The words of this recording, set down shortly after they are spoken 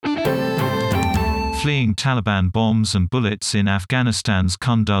fleeing Taliban bombs and bullets in Afghanistan's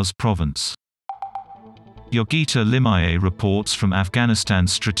Kunduz province. Yogita Limaye reports from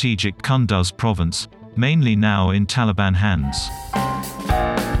Afghanistan's strategic Kunduz province, mainly now in Taliban hands.